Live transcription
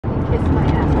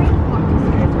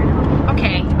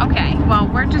Okay, okay. Well,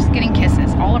 we're just getting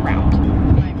kisses all around.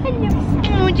 Hello.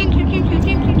 Oh, thank you, thank you, thank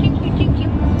you, thank you, thank you.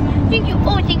 Thank you.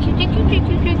 Oh, thank you, thank you, thank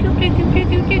you, thank you, thank you,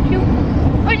 thank you, thank you.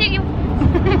 Oh, thank you.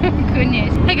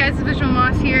 Goodness. Hey guys, it's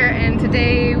Visualmoss here, and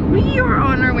today we are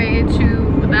on our way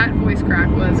to, that voice crack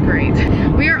was great.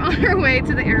 We are on our way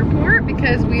to the airport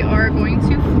because we are going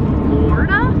to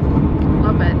Florida.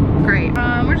 Love it. Great.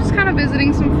 We're just kind of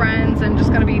visiting some friends and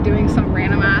just gonna be doing some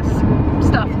random ass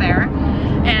stuff there.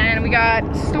 And we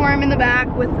got Storm in the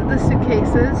back with the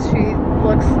suitcases. She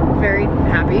looks very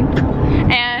happy.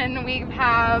 And we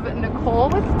have Nicole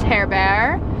with Tear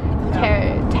Bear.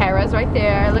 Tara's right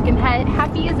there, looking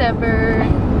happy as ever.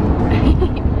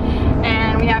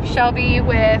 And we have Shelby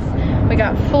with, we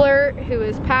got Flirt, who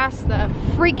is past the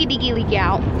freaky deaky leak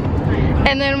out.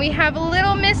 And then we have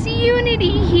little Miss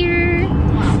Unity here.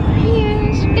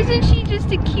 Yes, isn't she just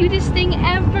the cutest thing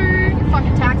ever?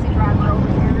 Fucking taxi driver over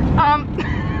here.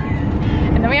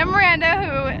 And then we have Miranda,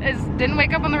 who didn't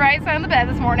wake up on the right side of the bed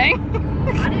this morning.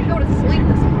 I didn't go to sleep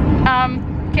this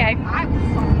morning. Okay. I was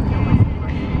fucking going.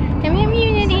 And we have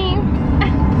Unity.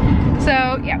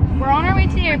 So yeah, we're on our way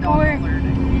to the airport.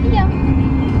 Hello.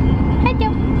 Hello.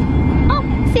 Oh,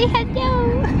 say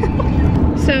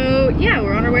hello. So yeah,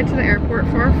 we're on our way to the airport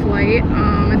for our flight.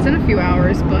 It's in a few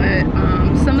hours, but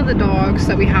some of the dogs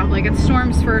that we have, like it's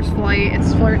Storm's first flight,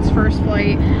 it's Flirt's first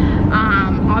flight,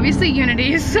 obviously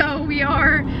Unity's, so we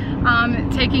are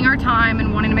taking our time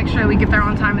and wanting to make sure we get there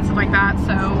on time and stuff like that.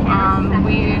 So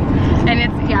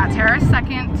it's Tara's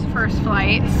first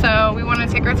flight, so we want to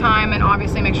take our time and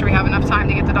obviously make sure we have enough time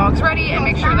to get the dogs ready and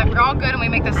make sure that we're all good and we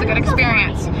make this a good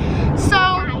experience. So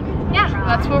yeah,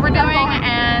 that's what we're doing,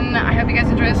 and I hope you guys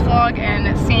enjoy this vlog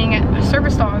and seeing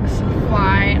service dogs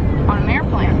fly on an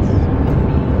airplane.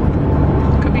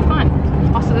 Could be fun.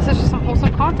 Also, this is just some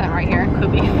wholesome content right here.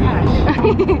 Could be fresh.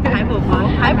 Hi, boo boo.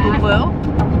 Hi, boo boo.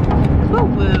 Boo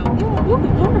boo. Boo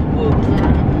boo.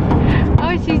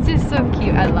 Oh, she's just so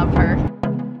cute. I love her.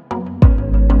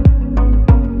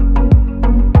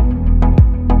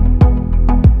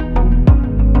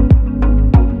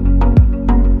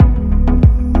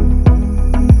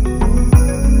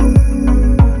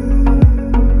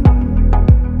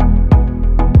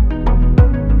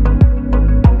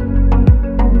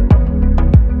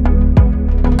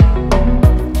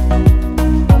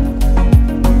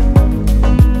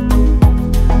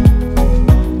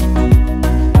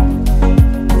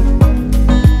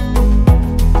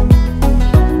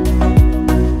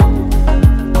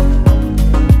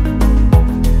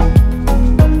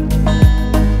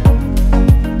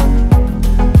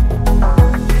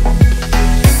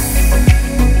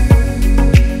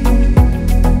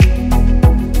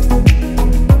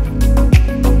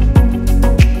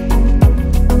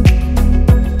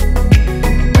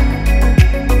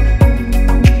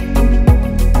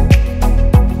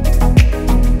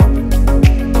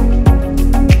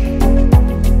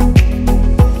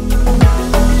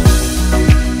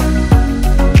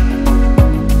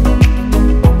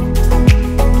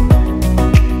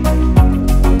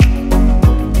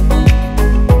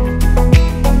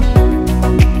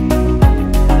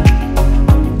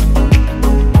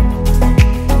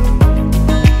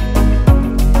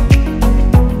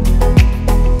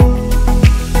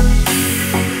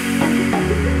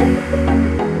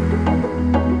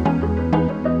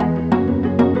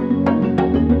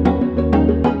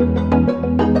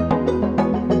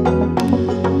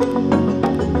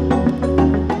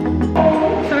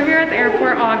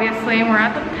 Obviously, we're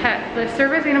at the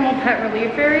service animal pet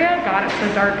relief area. God, it's so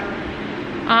dark.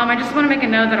 I just want to make a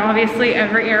note that obviously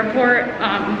every airport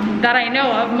that I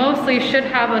know of mostly should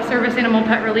have a service animal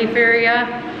pet relief area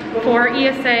for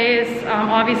ESAs.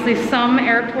 Obviously some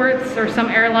airports or some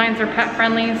airlines are pet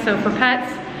friendly, so for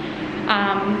pets,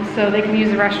 so they can use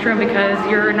the restroom because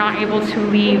you're not able to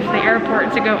leave the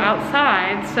airport to go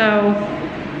outside. So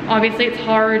obviously it's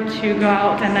hard to go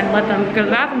out and then let them go to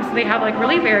the bathroom, so they have like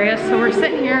relief areas. So we're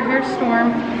sitting here, here's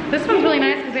Storm. This one's really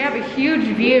nice because they have a huge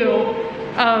view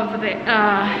of the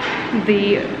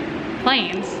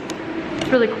planes. It's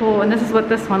really cool, and this is what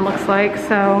this one looks like.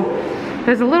 So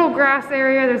there's a little grass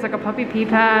area, there's like a puppy pee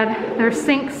pad, there's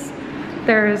sinks,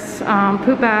 there's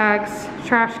poop bags,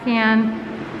 trash can,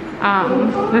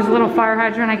 there's a little fire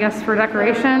hydrant, I guess, for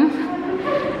decoration.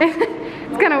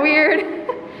 It's kind of weird.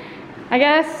 I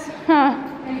guess, huh?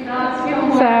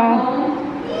 So,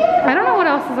 I don't know what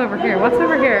else is over here. What's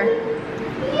over here?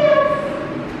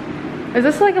 Is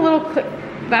this like a little clip?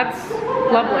 That's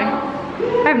lovely.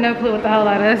 I have no clue what the hell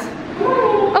that is.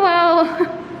 Oh well.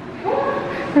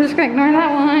 We're just gonna ignore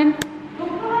that one.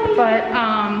 but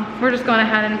we're just going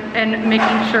ahead and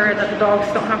making sure that the dogs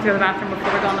don't have to go to the bathroom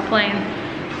before we go on the plane.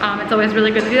 It's always really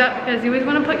good to do that because you always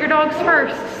want to put your dogs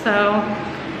first. So,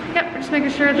 yep, we're just making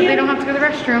sure that they don't have to go to the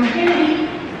restroom.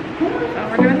 So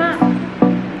we're doing that.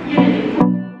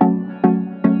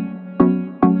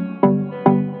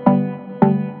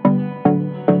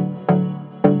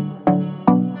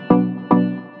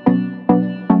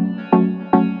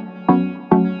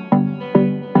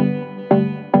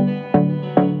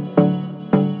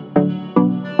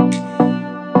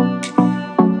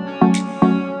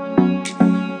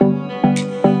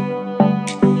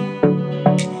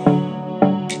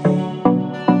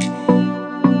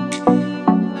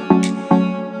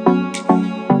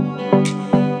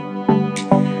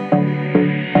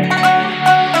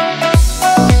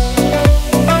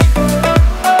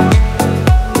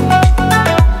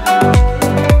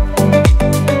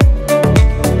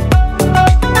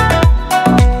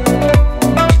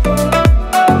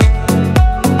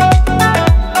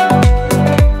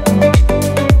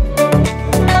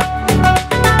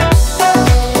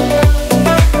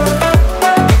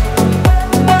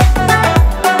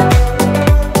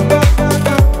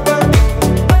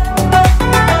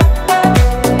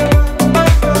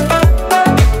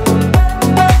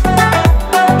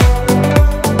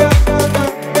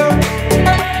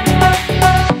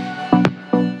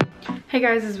 Hey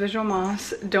guys, it's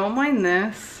Visualmoss. Don't mind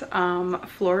this.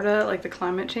 Florida, like the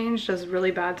climate change does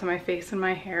really bad to my face and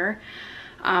my hair.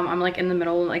 I'm like in the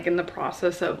middle, like in the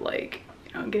process of like,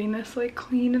 you know, getting this like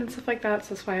clean and stuff like that.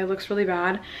 So that's why it looks really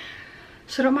bad.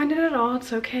 So don't mind it at all.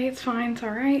 It's okay. It's fine. It's all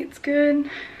right. It's good.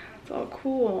 It's all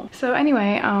cool. So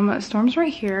anyway, Storm's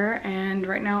right here, and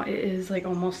right now it is like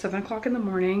almost 7 o'clock in the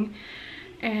morning,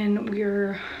 and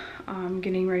we're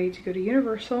getting ready to go to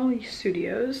Universal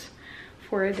Studios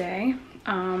for a day.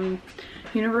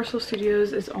 Universal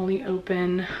Studios is only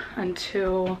open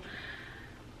until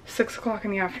 6 o'clock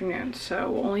in the afternoon,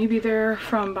 so we'll only be there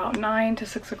from about 9 to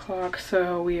 6 o'clock.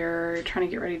 So we are trying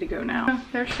to get ready to go now. Oh,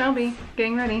 there's Shelby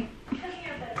getting ready,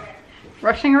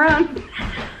 rushing around.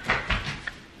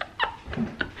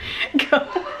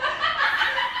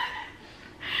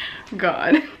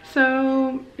 God.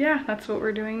 So yeah, that's what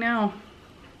we're doing now.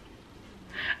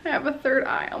 I have a third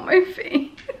eye on my face.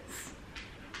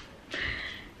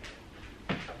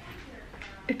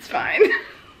 It's fine.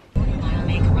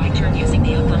 Make a right turn using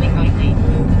the upcoming right lane.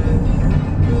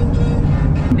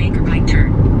 Make a right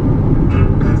turn.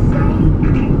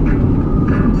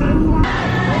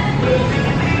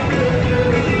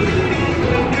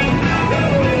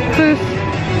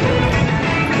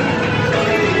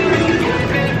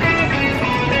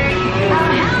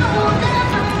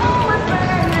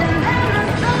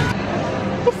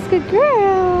 Yes, good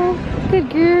girl. Good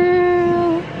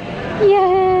girl.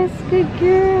 Yes, good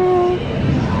girl.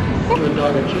 Good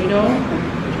Dogachino.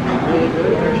 Really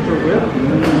good. Extra whip.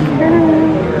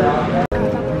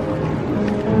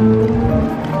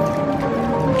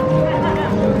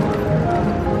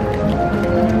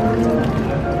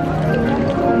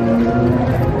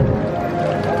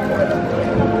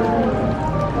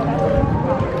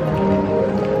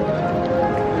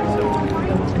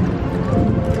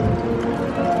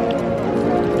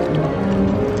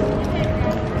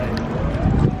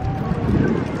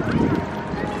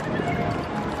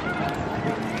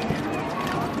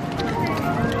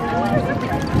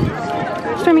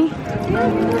 Stormy.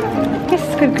 Yes,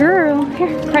 good girl. Here,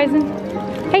 Kryzen.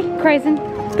 Hey, Kryzen.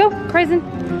 Go, Kryzen.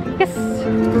 Yes.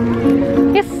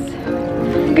 Yes.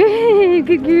 Good,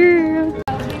 good girl.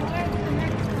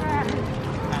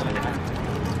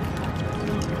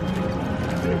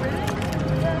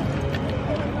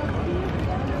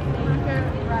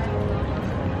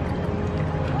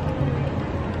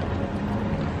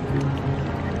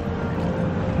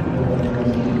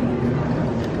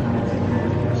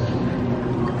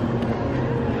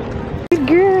 Good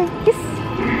girl. Yes.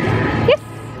 Yes.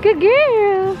 Good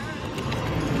girl.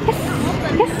 Yes.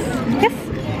 Yes. Yes.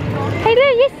 Hey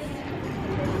there. Yes.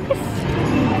 Yes.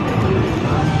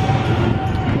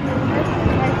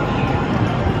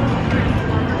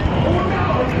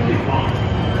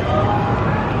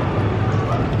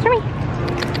 Show me.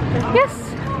 Yes.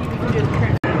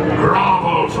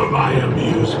 Bravo for my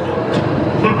amusement.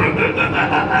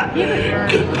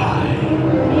 Goodbye.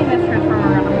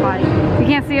 You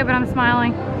can't see it, but I'm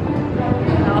smiling.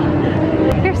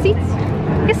 Here, seats.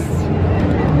 Yes.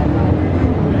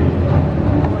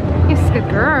 Yes, good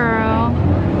girl.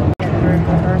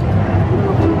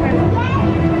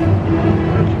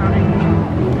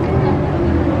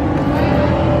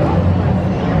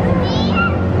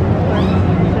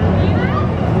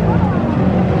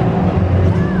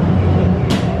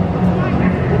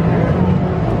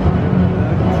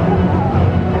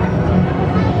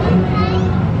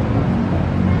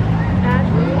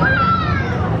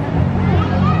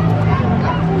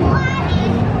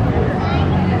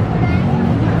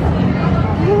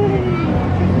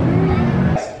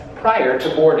 prior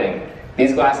to boarding.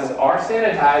 These glasses are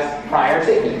sanitized prior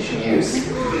to each use.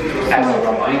 As a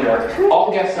reminder,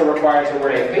 all guests are required to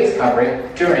wear a face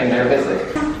covering during their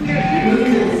visit.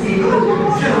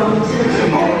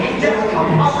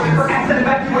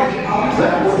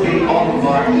 That would be all of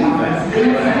our evac.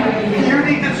 You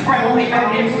need to scramble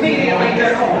evac immediately.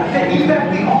 Evac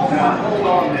the all-time. Hold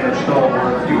on there,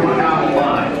 Stalwart. You are out of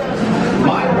line.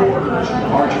 My orders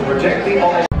are to protect the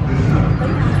all.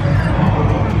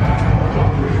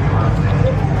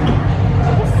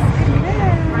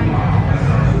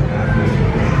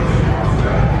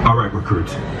 All right,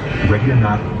 recruits. Ready or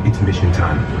not, it's mission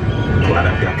time. Glad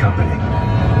I've got company.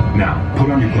 Now, put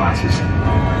on your glasses.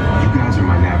 You guys are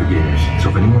my navigators, so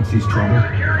if anyone sees trouble...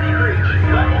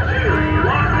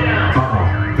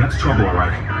 Uh-oh, that's trouble, all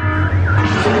right.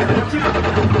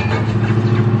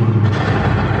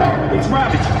 It's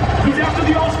Ravage. He's after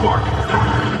the Allspark.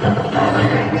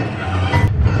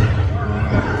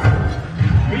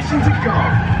 Mission to go.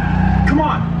 Come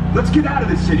on, let's get out of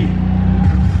this city.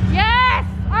 Yes!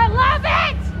 I love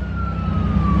it!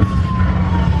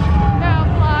 No,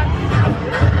 Flux.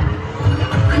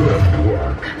 Good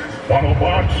work.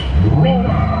 Autobots, roll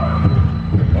out.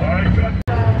 I got...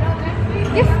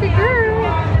 Yes, the girl.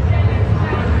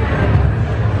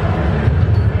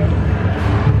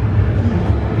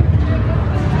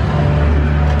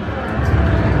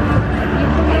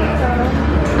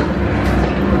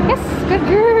 Yes, good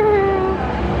girl.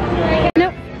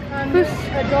 Nope. Who's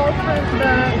Adults with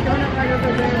the donut right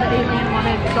over there, the alien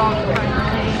wanted dog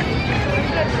finally.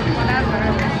 Whatever.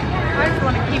 I just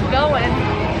want to keep going.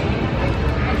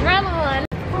 Adrenaline.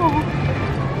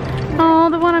 Oh,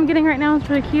 the one I'm getting right now is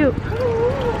really cute.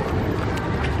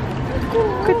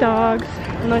 Good dogs.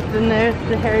 And look, then there's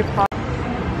the Harry Potter.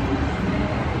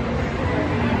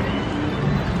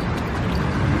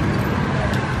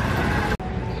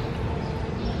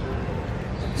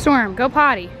 Storm, go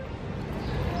potty.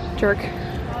 Jerk.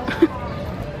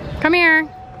 Come here.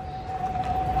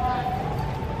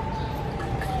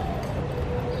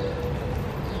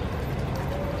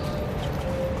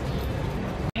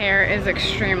 Hair is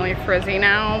extremely frizzy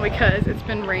now because it's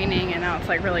been raining and now it's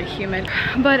like really humid.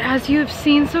 But as you have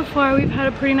seen so far, we've had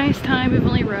a pretty nice time. We've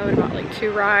only rode about like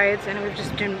 2 rides and we've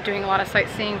just been doing a lot of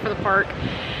sightseeing for the park.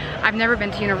 I've never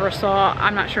been to Universal.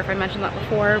 I'm not sure if I mentioned that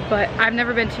before, but I've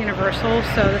never been to Universal,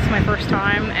 so this is my first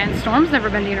time. And Storm's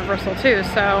never been to Universal too,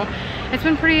 so it's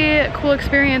been a pretty cool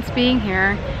experience being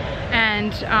here.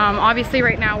 And obviously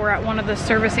right now we're at one of the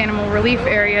service animal relief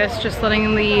areas, just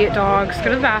letting the dogs go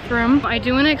to the bathroom. I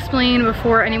do want to explain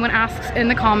before anyone asks in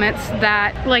the comments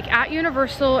that like at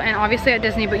Universal and obviously at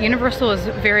Disney, but Universal is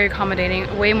very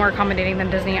accommodating, way more accommodating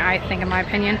than Disney, I think, in my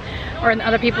opinion, or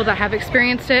other people that have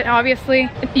experienced it, obviously.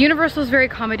 Universal is very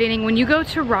accommodating. When you go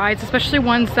to rides, especially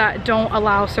ones that don't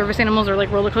allow service animals or like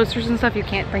roller coasters and stuff, you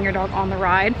can't bring your dog on the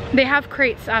ride. They have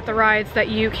crates at the rides that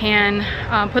you can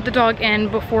put the dog in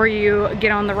before you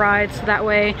get on the ride, so that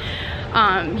way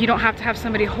you don't have to have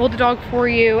somebody hold the dog for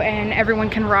you and everyone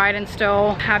can ride and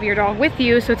still have your dog with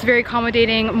you. So it's very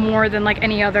accommodating, more than like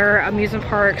any other amusement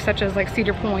park such as like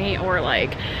Cedar Point or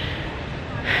like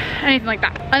anything like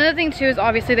that. Another thing too is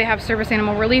obviously they have service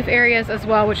animal relief areas as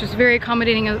well, which is very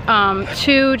accommodating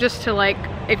too, just to like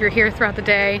if you're here throughout the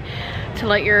day to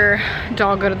let your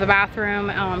dog go to the bathroom,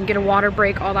 get a water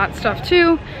break, all that stuff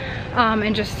too,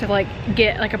 and just to like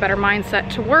get like a better mindset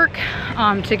to work,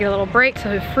 to get a little break.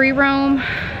 So free roam.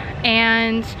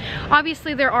 And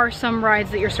obviously there are some rides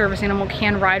that your service animal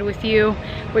can ride with you,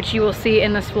 which you will see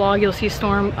in this vlog. You'll see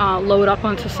Storm load up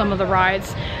onto some of the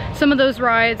rides. Some of those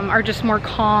rides are just more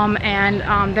calm,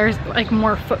 and there's like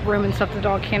more foot room and stuff the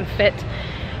dog can fit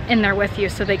in there with you,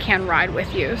 so they can ride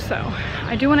with you. So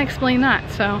I do want to explain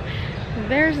that. So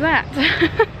there's that.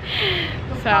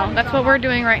 So that's what we're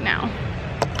doing right now.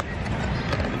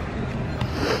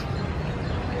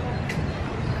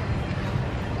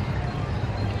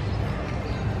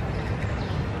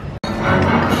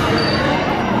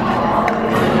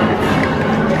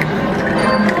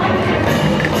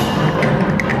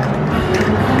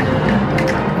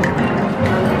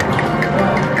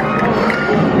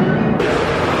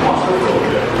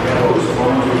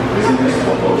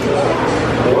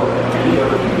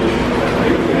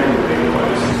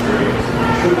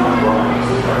 Should not run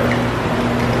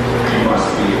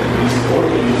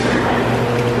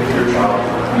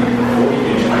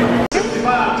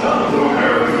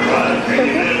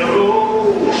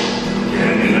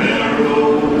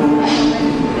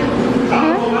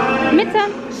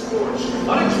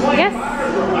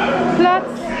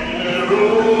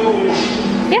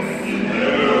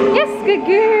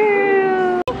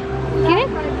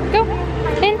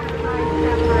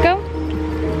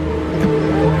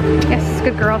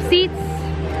girl. Seats.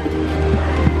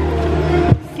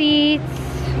 Seats.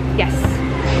 Yes.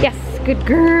 Yes. Good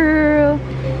girl.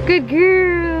 Good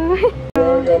girl.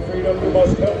 Your freedom, you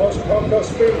must help us conquer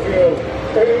Springfield.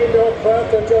 Aid your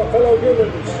craft and your fellow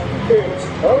humans. It's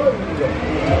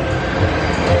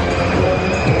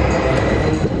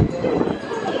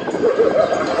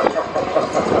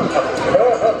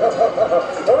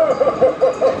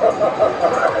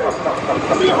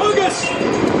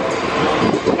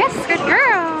Yes, good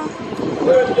girl.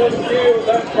 Let them feel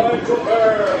that pride to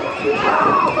burn.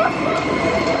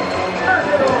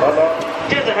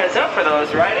 Just a heads up for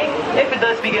those riding. If it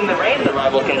does begin to rain, the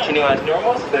ride will continue as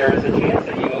normal, so there is a chance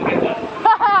that you will get wet.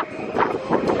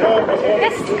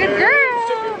 Yes, good girl.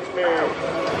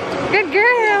 Good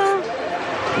girl.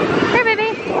 Here,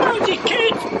 baby. Here,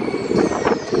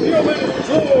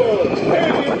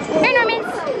 Norman.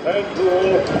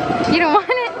 You don't want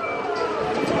it?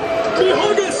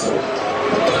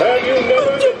 Have you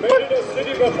never invaded a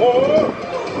city before?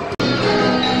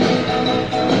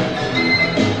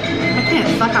 I can't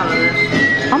suck out of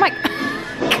this. Oh my. I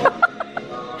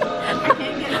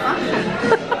can't get suction.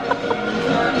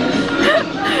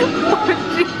 Oh,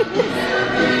 jeez.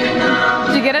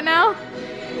 Did you get it now?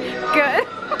 Good.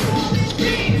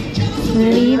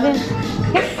 Leave it.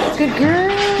 Yes, good girl.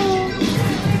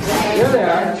 Here they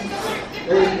are.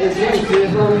 There's these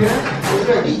kids over here.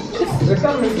 They're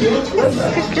coming, kids.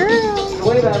 Good girl.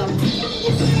 Wave at them.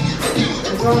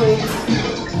 They're coming.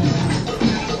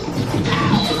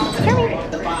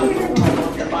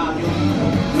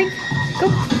 Go.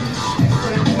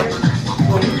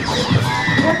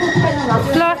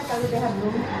 Plots.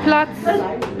 Plots.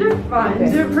 They're fine.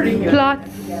 They're pretty good. Plots.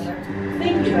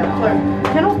 Thank you.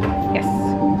 Yes.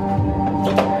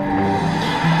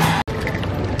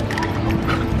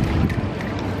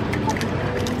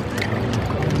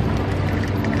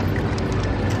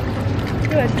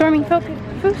 Good. Stormy, focus.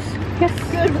 Yes.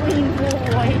 Good ween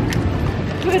boy.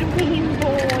 Good ween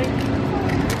boy.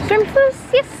 Stormy, Foos.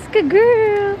 Yes. Good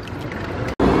girl.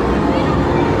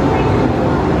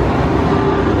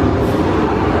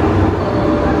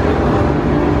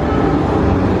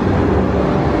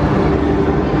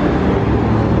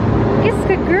 Yes,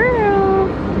 good girl.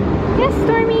 Yes,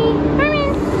 Stormy.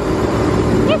 Norman.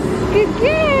 Yes, good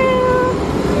girl.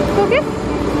 Focus.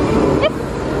 Yes.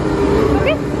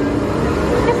 Focus.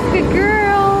 Yes, good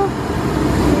girl.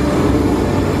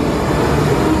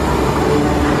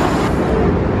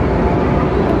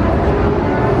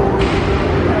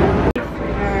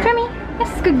 Stormy.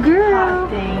 Yes, good girl.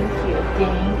 Thank you.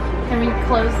 Can we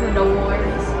close the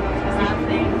doors?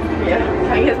 Nothing. Yeah.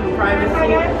 Can I get some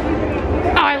privacy?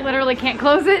 Oh, I literally can't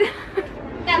close it.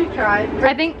 You tried.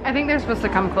 I think they're supposed to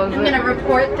come close I'm it. gonna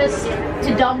report this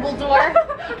to Dumbledore.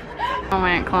 Oh,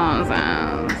 man, closes.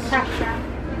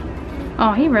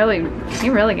 Oh, he really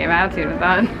gave attitude with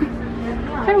that.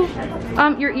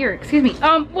 Your ear, excuse me.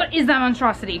 What is that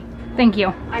monstrosity? Thank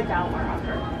you. I doubt we're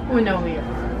under. We know we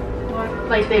are.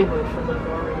 Like they would for the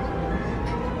door reasons.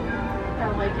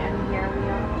 Or like in here we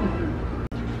are.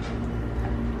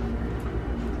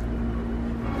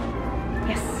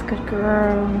 Yes, good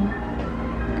girl.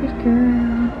 Good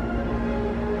girl.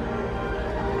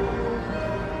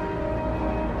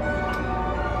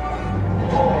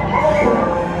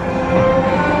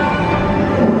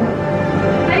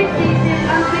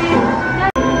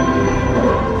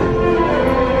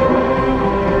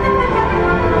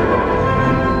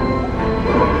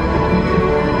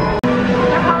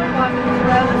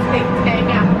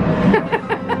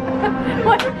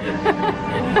 What?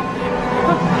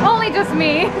 Only just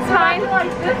me. It's fine. Like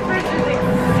this bridge is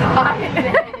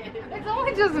excited. It's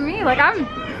only just me. Like I'm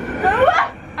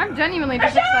genuinely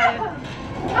just excited.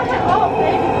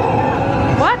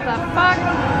 What the fuck?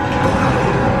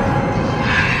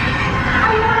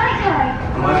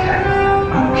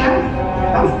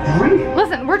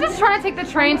 Listen, we're just trying to take the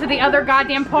train to the other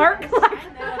goddamn park.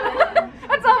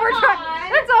 That's all we're trying.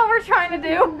 That's all we're trying to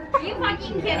do. Are you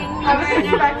fucking kidding me? I was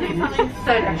expecting something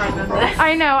so different than this.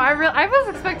 I know. I was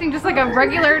expecting just like a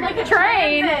regular Like a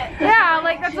train. transit. Yeah,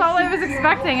 like that's all I was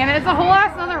expecting, and it's a whole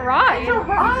ass another ride. It's a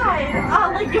ride.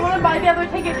 Like you want to buy the other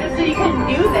ticket just so you can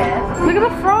do this. Look at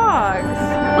the frogs.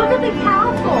 Look at the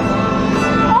castle.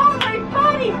 Oh, my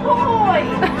buddy boy.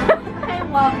 I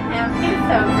love him. He's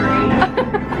so great.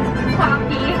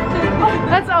 Poppy.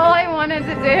 That's all I wanted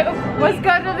to do was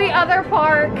go to the other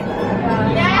park.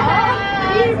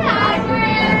 He's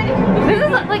Hagrid. This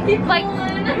is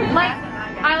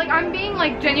I'm being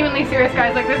like genuinely serious,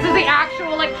 guys. Like this is the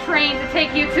actual like train to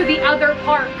take you to the other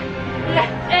park.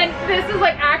 And this is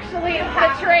like actually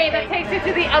the train that takes you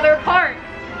to the other park.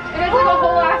 And it's like a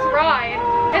whole ass ride.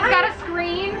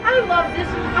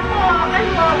 I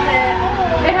love it.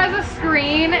 It has a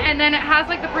screen and then it has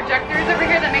like the projectors over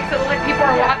here that makes it look like people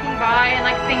are walking by and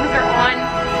like things are on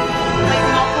like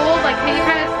muffled. Like can you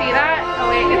kind of see that? Oh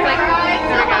wait, it's like,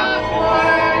 there we go.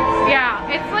 Yeah,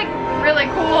 it's like really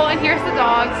cool. And here's the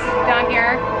dogs down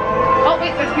here. Oh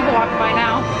wait, there's people walking by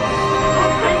now.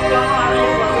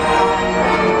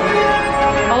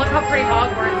 Oh, look how pretty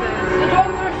Hogwarts is. The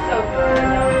dogs are so good.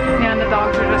 Yeah, and the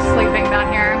dogs are just sleeping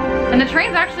down here. And the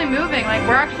train's actually moving. Like,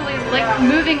 we're actually like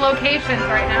moving locations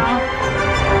right now.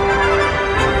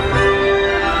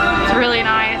 It's really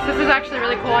nice. This is actually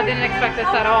really cool. I didn't expect this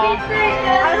at all.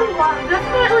 I love this.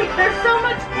 Like, there's so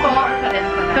much thought put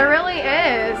into this. There really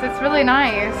is. It's really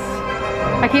nice.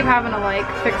 I keep having to like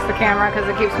fix the camera because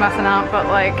it keeps messing up, but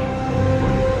like,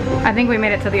 I think we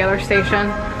made it to the other station.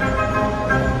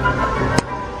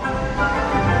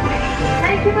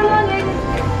 Thank you for looking.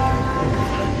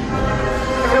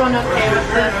 Everyone okay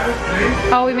with this?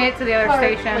 Oh, we made it to the other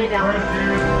station.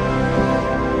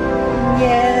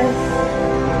 Yes.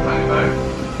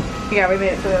 Yeah, we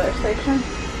made it to the other station.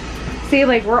 See,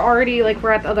 like we're already like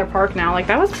we're at the other park now. Like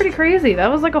that was pretty crazy. That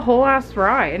was like a whole ass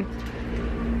ride.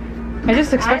 I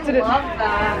just expected it. I love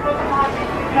that.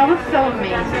 That was so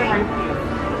amazing.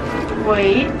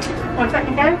 Wait. 1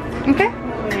 second, guys. Okay.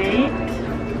 Wait.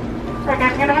 Okay,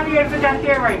 I'm gonna have you guys down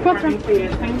here right What's for me, wrong?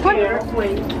 please. Thank What? you.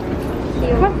 Wait.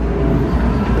 What?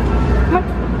 What?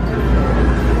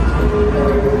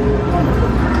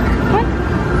 What?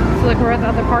 So like we're at the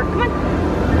other park. Come on.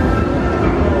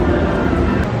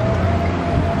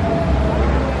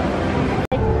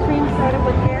 Cream soda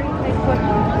with dairy. They put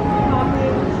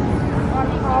topping on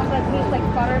top that tastes like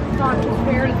butterscotch. It's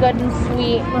very good and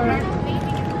sweet.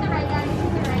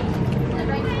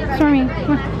 Stormy,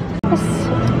 come on. Yes.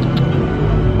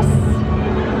 Yes.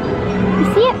 You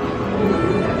see it?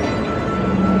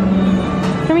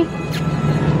 Stormy.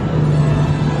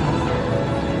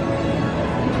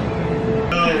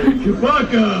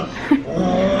 Chewbacca!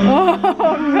 Oh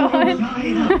god.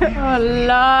 Oh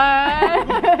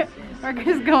lord.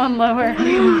 Marcus going lower.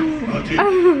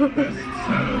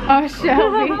 Oh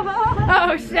Shelby.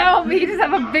 Oh Shelby, you just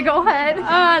have a big old head.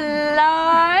 Oh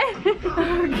lord.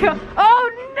 Oh god.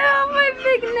 Oh no, my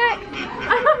big neck.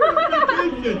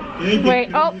 Wait,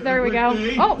 oh there we go.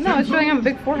 Oh no, it's showing him a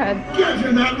big forehead.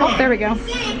 Oh, there we go.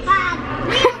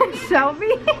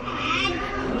 Shelby.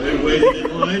 They waited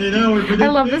in line an hour for this. I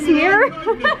love this mirror.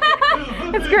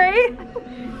 It's great.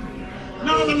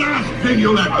 Now the last thing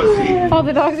you'll ever see. All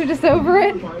the dogs are just over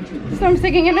it. Storm's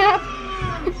taking a nap.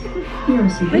 Here are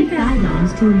some great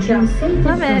guidelines to ensure safe and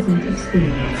Love it. pleasant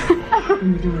experience.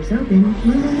 When the doors open, move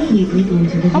immediately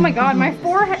into the Oh my god, my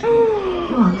forehead.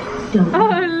 Walk, don't Oh,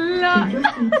 walk. look.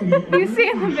 You see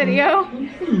in the video?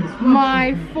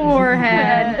 My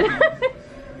forehead.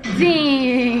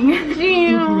 Ding.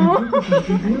 Ding.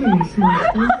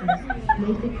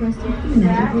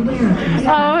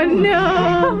 Oh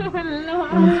no.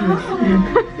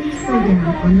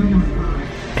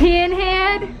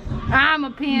 Pinhead? I'm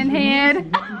a pinhead.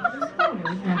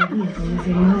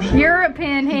 You're a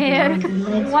pinhead.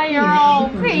 We're all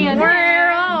pinheads.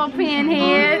 We're all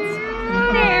pinheads.